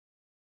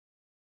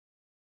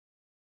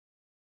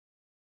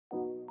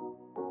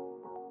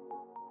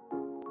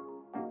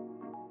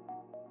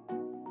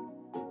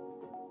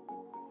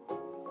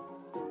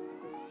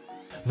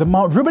The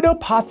Mount Rubidoux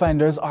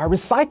Pathfinders are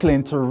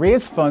recycling to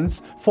raise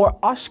funds for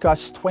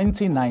Oshkosh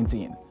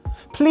 2019.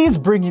 Please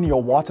bring in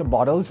your water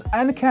bottles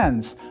and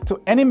cans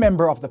to any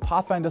member of the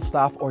Pathfinder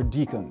staff or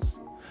deacons.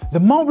 The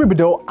Mount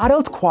Rubidoux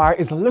Adult Choir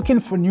is looking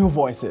for new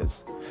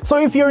voices. So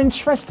if you're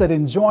interested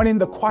in joining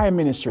the choir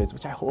ministries,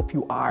 which I hope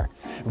you are,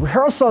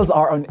 rehearsals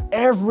are on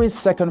every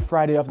second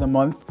Friday of the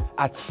month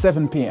at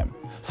 7 p.m.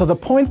 So the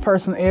point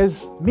person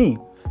is me.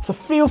 So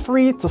feel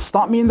free to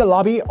stop me in the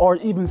lobby or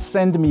even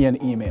send me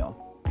an email.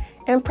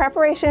 In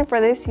preparation for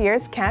this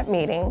year's camp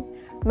meeting,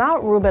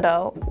 Mount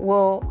Rubidoux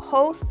will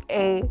host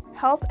a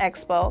Health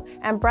Expo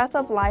and Breath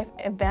of Life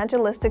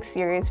evangelistic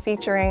series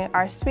featuring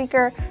our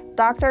speaker,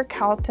 Dr.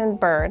 Carlton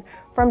Bird,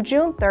 from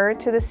June 3rd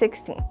to the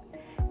 16th.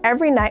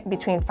 Every night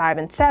between 5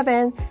 and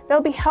 7,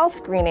 there'll be health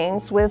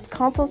screenings with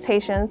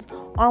consultations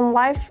on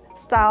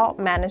lifestyle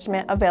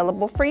management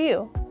available for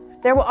you.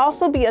 There will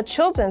also be a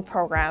children's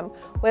program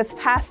with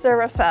Pastor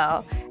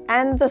Raphael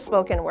and the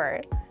spoken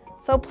word.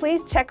 So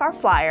please check our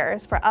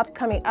flyers for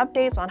upcoming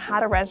updates on how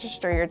to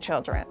register your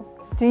children.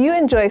 Do you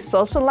enjoy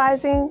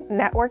socializing,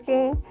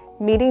 networking,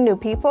 meeting new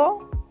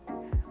people?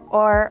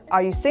 Or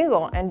are you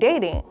single and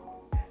dating?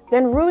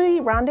 Then Ruby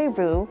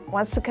Rendezvous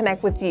wants to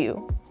connect with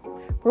you.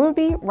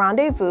 Ruby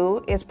Rendezvous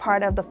is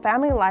part of the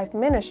Family Life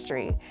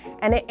Ministry,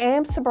 and it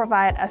aims to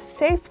provide a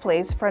safe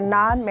place for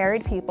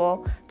non-married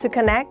people to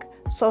connect,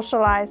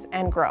 socialize,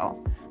 and grow.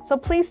 So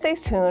please stay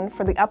tuned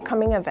for the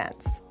upcoming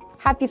events.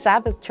 Happy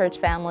Sabbath, church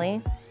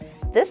family.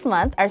 This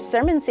month, our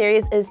sermon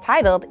series is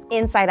titled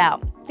Inside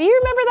Out. Do you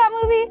remember that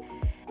movie?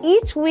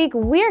 Each week,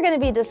 we're going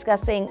to be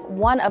discussing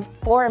one of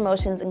 4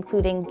 emotions,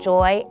 including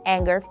joy,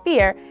 anger,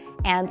 fear,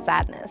 and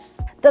sadness.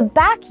 The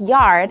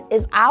backyard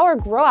is our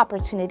grow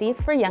opportunity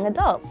for young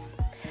adults.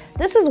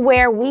 This is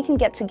where we can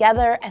get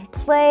together and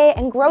play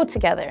and grow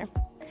together.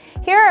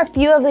 Here are a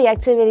few of the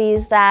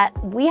activities that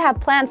we have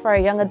planned for our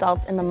young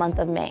adults in the month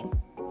of May.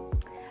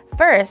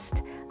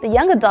 First, the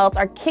young adults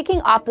are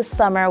kicking off the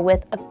summer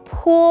with a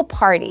pool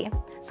party.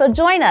 So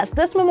join us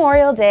this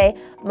Memorial Day,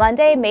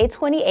 Monday, May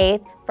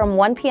 28th, from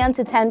 1 p.m.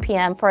 to 10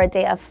 p.m. for a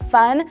day of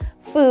fun,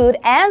 food,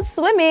 and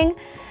swimming.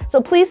 So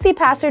please see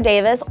Pastor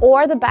Davis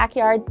or the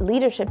Backyard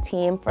Leadership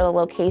Team for the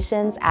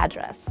location's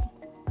address.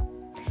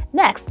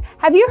 Next,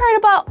 have you heard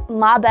about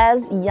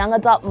Mabe's Young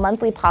Adult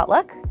Monthly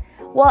Potluck?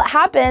 Well, it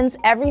happens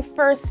every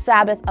first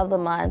Sabbath of the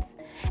month,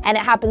 and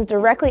it happens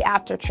directly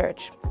after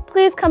church.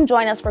 Please come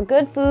join us for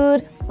good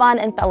food, fun,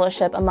 and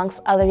fellowship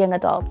amongst other young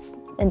adults.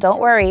 And don't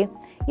worry,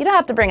 you don't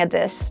have to bring a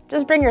dish.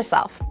 Just bring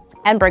yourself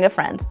and bring a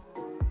friend.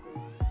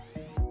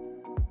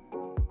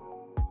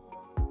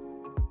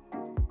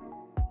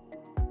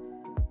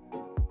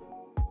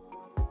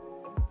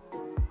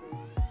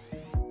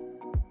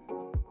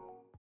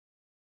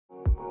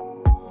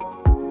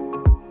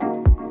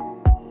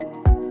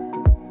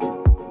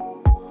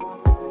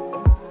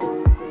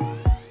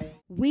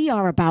 We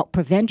are about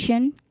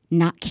prevention,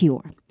 not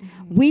cure.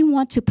 We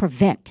want to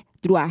prevent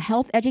through our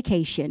health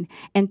education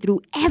and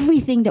through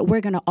everything that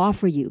we're going to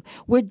offer you.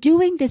 We're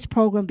doing this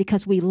program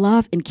because we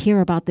love and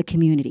care about the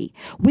community.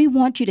 We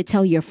want you to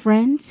tell your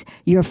friends,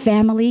 your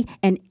family,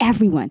 and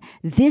everyone.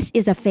 This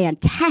is a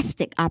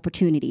fantastic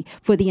opportunity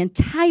for the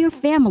entire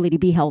family to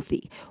be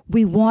healthy.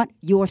 We want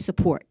your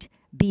support.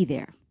 Be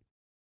there.